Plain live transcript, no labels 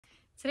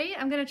Today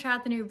I'm going to try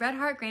out the new Red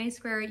Heart Granny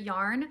Square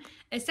yarn.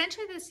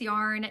 Essentially this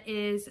yarn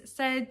is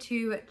said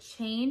to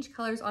change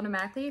colors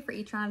automatically for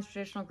each round of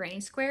traditional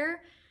granny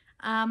square.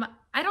 I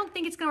don't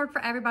think it's going to work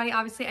for everybody.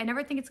 Obviously, I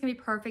never think it's going to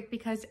be perfect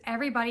because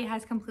everybody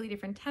has completely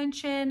different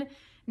tension.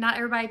 Not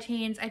everybody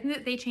chains. I think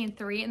that they chain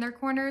 3 in their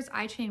corners.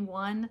 I chain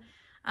 1.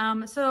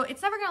 So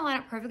it's never going to line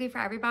up perfectly for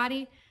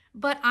everybody.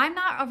 But I'm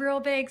not a real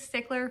big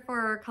stickler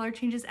for color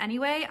changes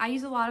anyway. I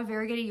use a lot of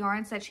variegated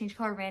yarns that change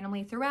color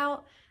randomly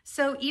throughout.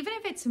 So even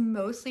if it's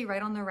mostly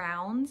right on the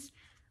rounds,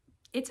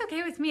 it's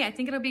okay with me. I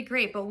think it'll be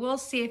great, but we'll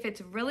see if it's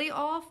really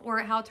off or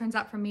how it turns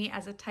out for me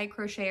as a tight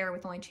crocheter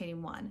with only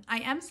chaining 1. I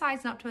am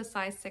sizing up to a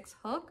size 6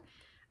 hook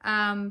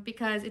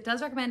because it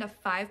does recommend a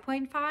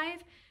 5.5.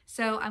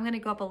 So I'm gonna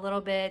go up a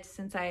little bit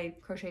since I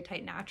crochet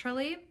tight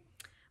naturally.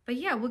 But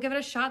yeah, we'll give it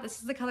a shot. This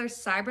is the color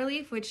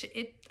Cyberleaf, which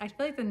I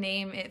feel like the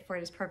name for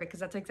it is perfect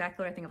because that's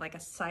exactly what I think of, like a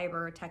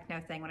cyber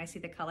techno thing when I see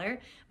the color.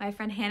 My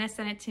friend Hannah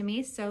sent it to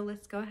me, so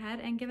let's go ahead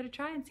and give it a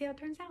try and see how it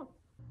turns out.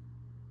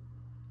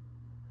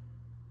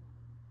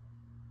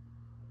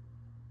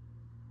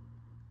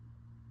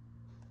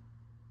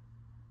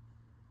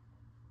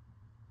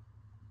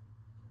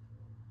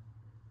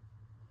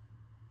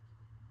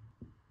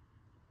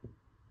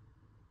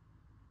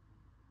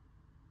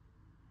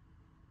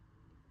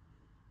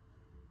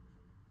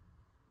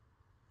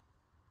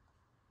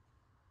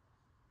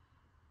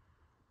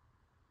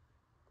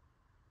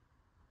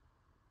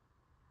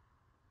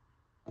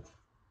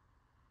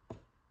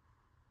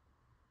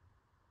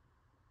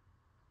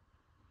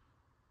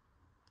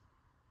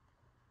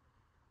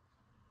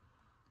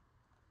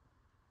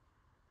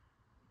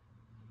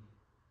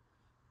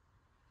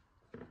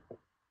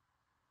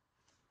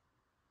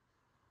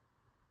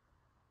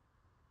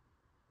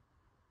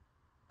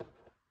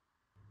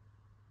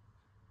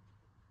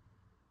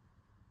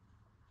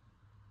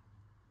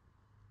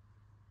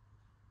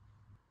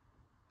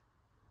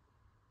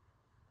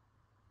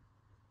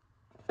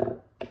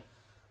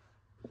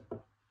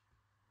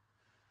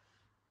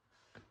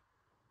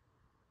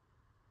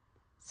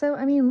 So,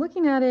 I mean,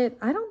 looking at it,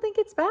 I don't think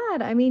it's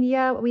bad. I mean,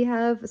 yeah, we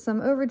have some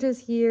overages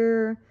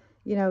here,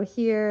 you know,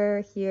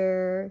 here,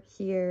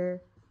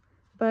 here.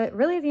 But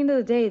really at the end of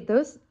the day,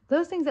 those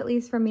things, at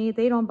least for me,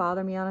 they don't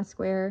bother me on a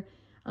square.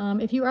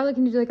 If you are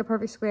looking to do like a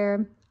perfect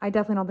square, I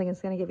definitely don't think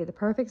it's going to give you the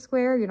perfect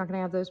square. You're not going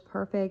to have those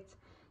perfect,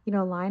 you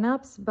know,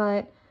 lineups,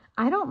 but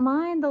I don't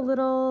mind the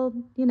little,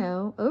 you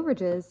know,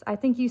 overages. I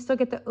think you still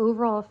get the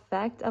overall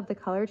effect of the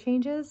color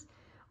changes,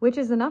 which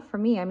is enough for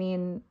me. I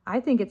mean, I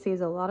think it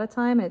saves a lot of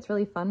time and it's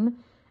really fun.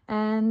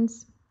 And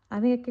I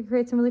think it could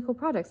create some really cool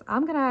projects.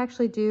 I'm going to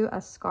actually do a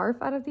scarf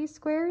out of these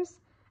squares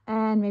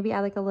and maybe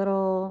add like a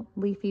little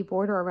leafy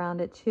border around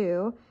it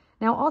too.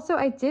 Now also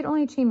I did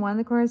only chain 1 in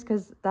the corners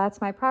because that's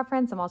my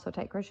preference. I'm also a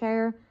tight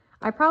crocheter.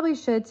 I probably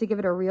should, to give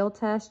it a real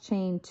test,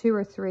 chain 2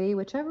 or 3,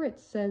 whichever it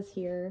says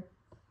here.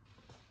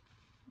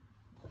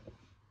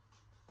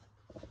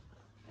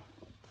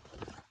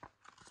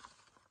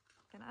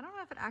 And I don't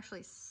know if it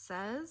actually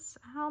says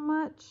how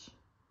much.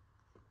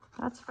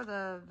 That's for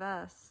the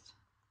vest.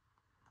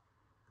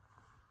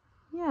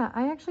 Yeah,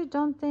 I actually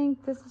don't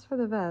think this is for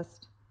the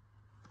vest.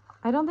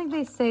 I don't think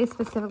they say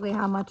specifically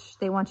how much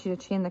they want you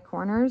to chain the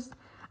corners.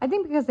 I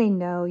think because they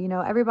know, you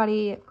know,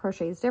 everybody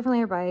crochets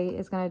differently. Everybody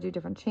is going to do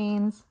different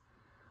chains.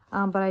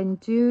 But I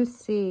do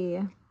see,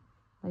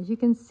 as you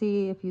can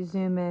see, if you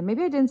zoom in,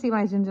 maybe I didn't see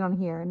when I zoomed in on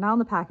here, not on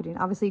the packaging.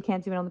 Obviously you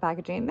can't zoom in on the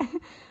packaging,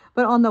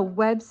 but on the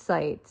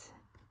website,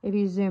 if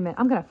you zoom in,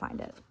 I'm going to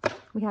find it.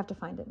 We have to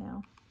find it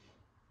now.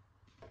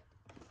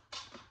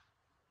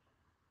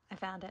 I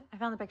found it. I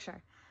found the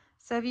picture.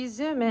 So if you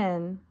zoom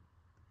in,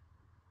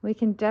 we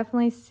can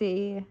definitely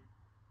see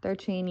they're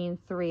chaining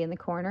 3 in the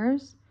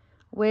corners,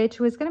 which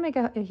was going to make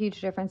a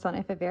huge difference on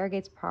if it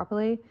variegates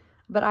properly.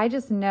 But I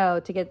just know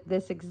to get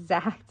this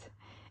exact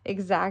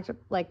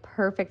like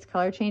perfect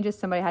color changes,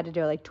 somebody had to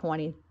do it like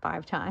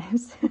 25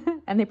 times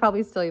and they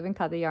probably still even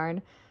cut the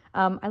yarn.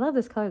 I love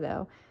this color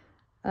though.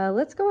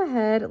 Let's go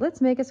ahead.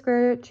 Let's make a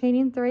square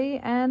chaining 3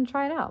 and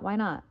try it out. Why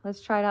not?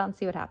 Let's try it out and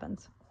see what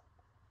happens.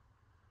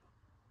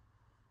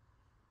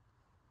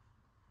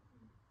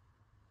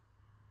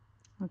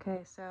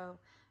 Okay, so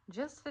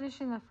just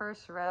finishing the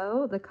first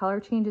row, the color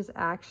change is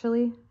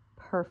actually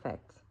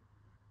perfect.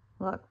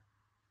 Look.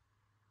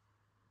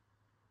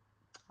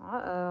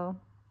 Uh-oh.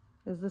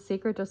 Is the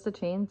secret just to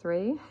chain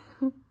 3?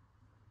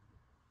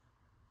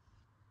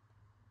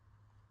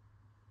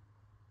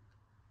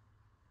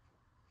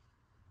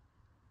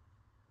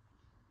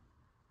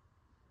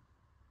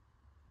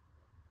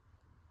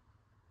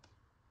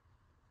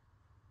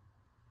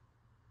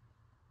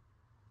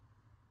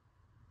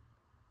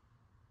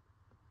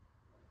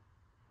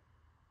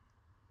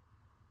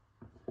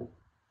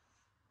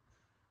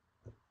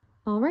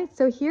 All right,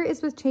 so here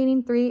is with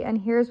chaining 3 and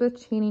here's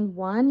with chaining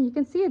 1. You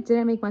can see it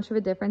didn't make much of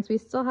a difference. We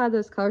still had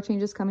those color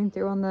changes coming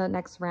through on the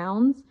next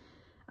rounds.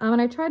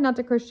 And I tried not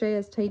to crochet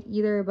as tight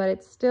either, but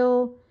it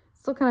still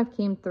kind of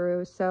came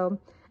through. So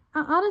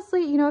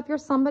Honestly, you know, if you're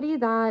somebody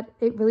that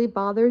it really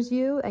bothers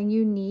you and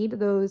you need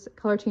those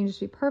color changes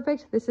to be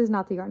perfect, this is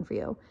not the yarn for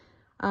you.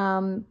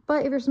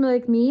 But if you're somebody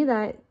like me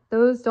that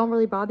those don't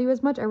really bother you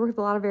as much, I work with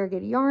a lot of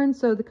variegated yarn,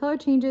 so the color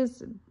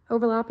changes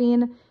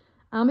overlapping,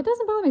 it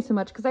doesn't bother me so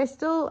much because I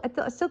still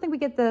think we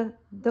get the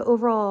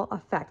overall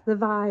effect, the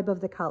vibe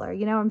of the color.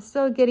 You know, I'm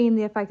still getting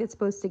the effect it's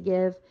supposed to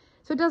give,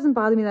 so it doesn't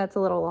bother me that it's a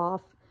little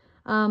off.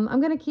 I'm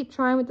going to keep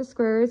trying with the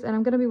squares, and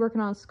I'm going to be working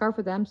on a scarf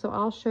with them, so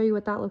I'll show you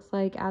what that looks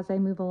like as I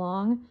move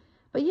along.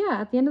 But yeah,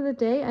 at the end of the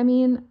day, I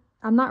mean,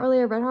 I'm not really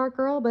a Red Heart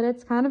girl, but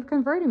it's kind of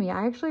converting me.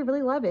 I actually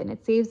really love it, and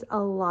it saves a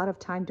lot of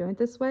time doing it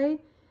this way.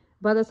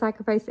 But the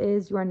sacrifice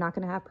is you are not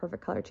going to have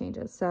perfect color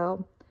changes.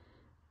 So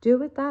do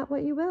with that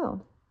what you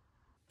will.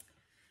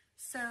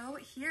 So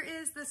here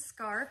is the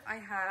scarf I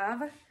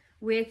have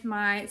with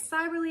my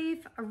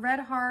Cyberleaf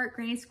Red Heart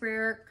Granny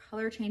Square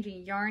color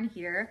changing yarn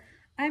here.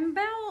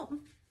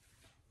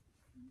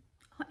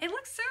 It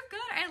looks so good.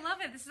 I love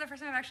it. This is the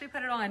first time I've actually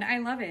put it on. I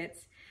love it.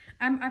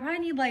 I probably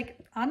need, like,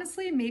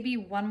 honestly, maybe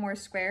one more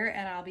square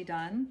and I'll be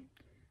done.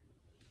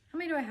 How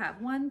many do I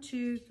have? 1,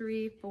 2,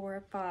 3,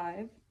 4,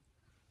 5,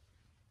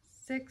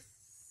 6,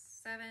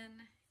 7, 8,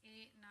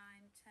 9,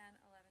 10,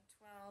 11,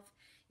 12.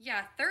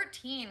 Yeah,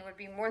 13 would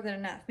be more than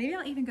enough. Maybe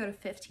I'll even go to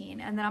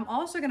 15. And then I'm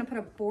also going to put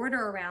a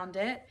border around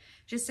it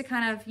just to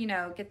kind of, you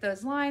know, get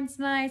those lines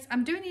nice.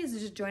 I'm doing these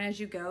as just join as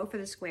you go for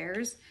the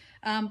squares.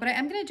 But I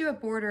am going to do a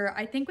border,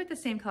 I think with the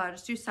same color.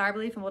 Just do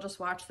Cyberleaf and we'll just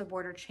watch the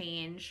border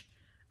change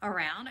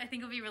around. I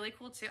think it'll be really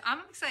cool too. I'm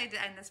excited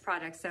to end this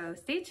project, so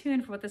stay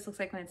tuned for what this looks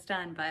like when it's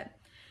done. But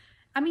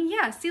I mean,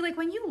 yeah, see, like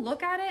when you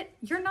look at it,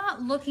 you're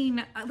not looking,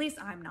 at least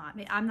I'm not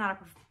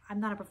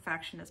a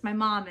perfectionist. My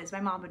mom is,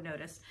 my mom would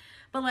notice.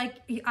 But like,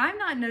 I'm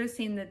not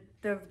noticing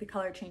the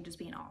color changes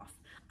being off.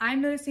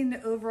 I'm noticing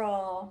the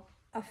overall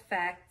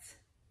effect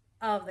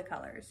of the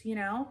colors, you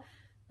know?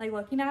 Like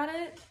looking at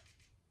it,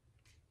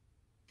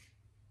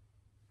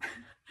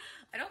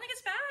 I don't think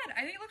it's bad.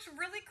 I think it looks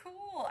really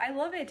cool. I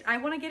love it. I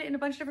want to get it in a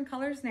bunch of different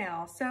colors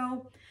now.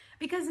 So,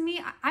 because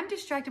me, I'm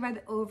distracted by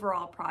the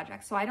overall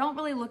project. So I don't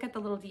really look at the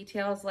little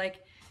details.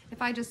 Like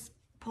if I just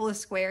pull a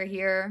square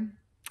here,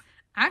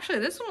 actually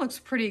this one looks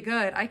pretty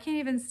good. I can't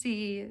even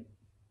see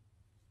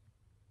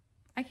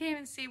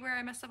where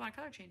I messed up on a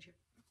color change here.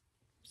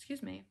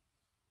 Excuse me.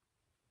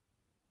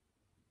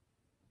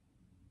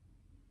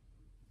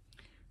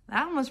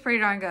 That one was pretty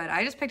darn good.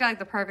 I just picked out like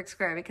the perfect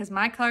square because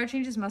my color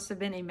changes must have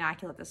been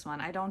immaculate this one.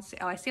 I don't see,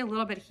 oh, I see a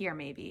little bit here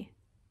maybe.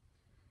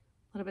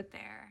 A little bit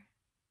there.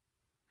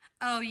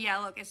 Oh yeah,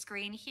 look, it's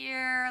green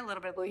here, a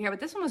little bit of blue here, but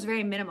this one was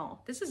very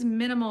minimal. This is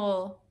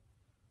minimal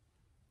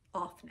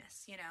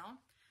offness, you know?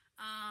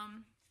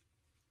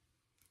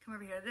 Come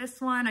over here to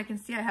this one. I can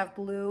see I have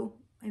blue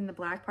in the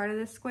black part of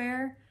this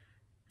square.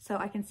 So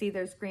I can see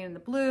there's green in the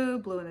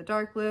blue in the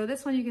dark blue.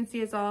 This one you can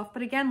see is off,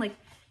 but again, like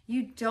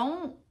you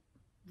don't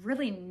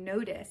really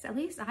notice, at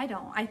least I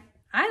don't.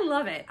 I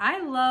love it. I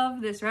love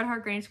this Red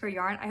Heart Granny Square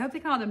yarn. I hope they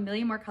come out with a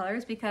million more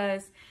colors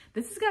because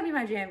this is gonna be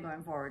my jam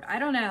going forward. I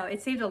don't know,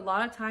 it saved a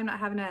lot of time not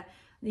having to,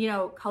 you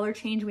know, color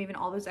change weaving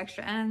all those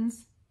extra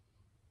ends.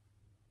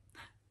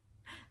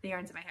 The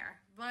yarn's in my hair,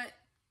 but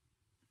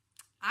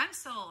I'm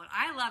sold.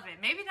 I love it.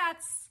 Maybe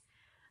that's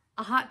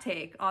a hot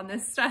take on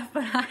this stuff,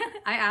 but I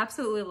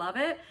absolutely love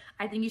it.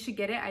 I think you should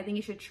get it. I think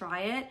you should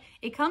try it.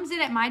 It comes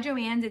in at my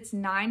Joann's. It's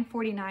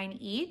 $9.49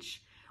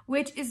 each,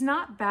 which is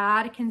not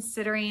bad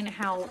considering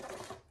how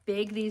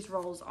big these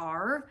rolls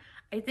are.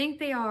 I think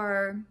they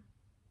are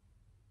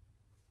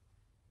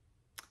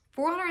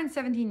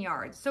 417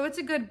 yards, so it's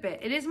a good bit.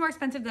 It is more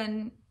expensive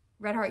than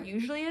Red Heart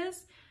usually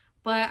is,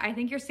 but I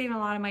think you're saving a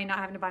lot of money not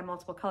having to buy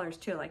multiple colors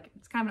too. Like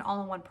it's kind of an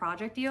all-in-one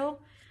project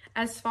deal.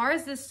 As far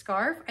as this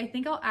scarf, I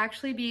think I'll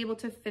actually be able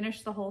to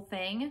finish the whole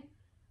thing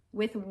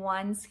with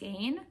one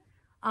skein,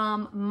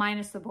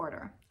 minus the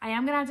border. I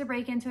am gonna have to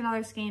break into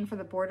another skein for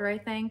the border, I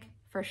think.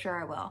 For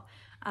sure I will.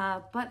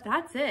 But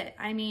that's it.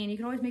 I mean, you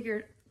can always make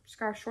your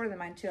scarf shorter than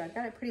mine too. I've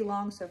got it pretty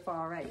long so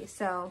far already.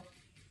 So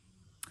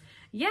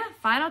yeah,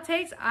 final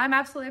takes. I'm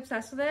absolutely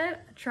obsessed with it.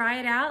 Try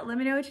it out. Let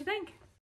me know what you think.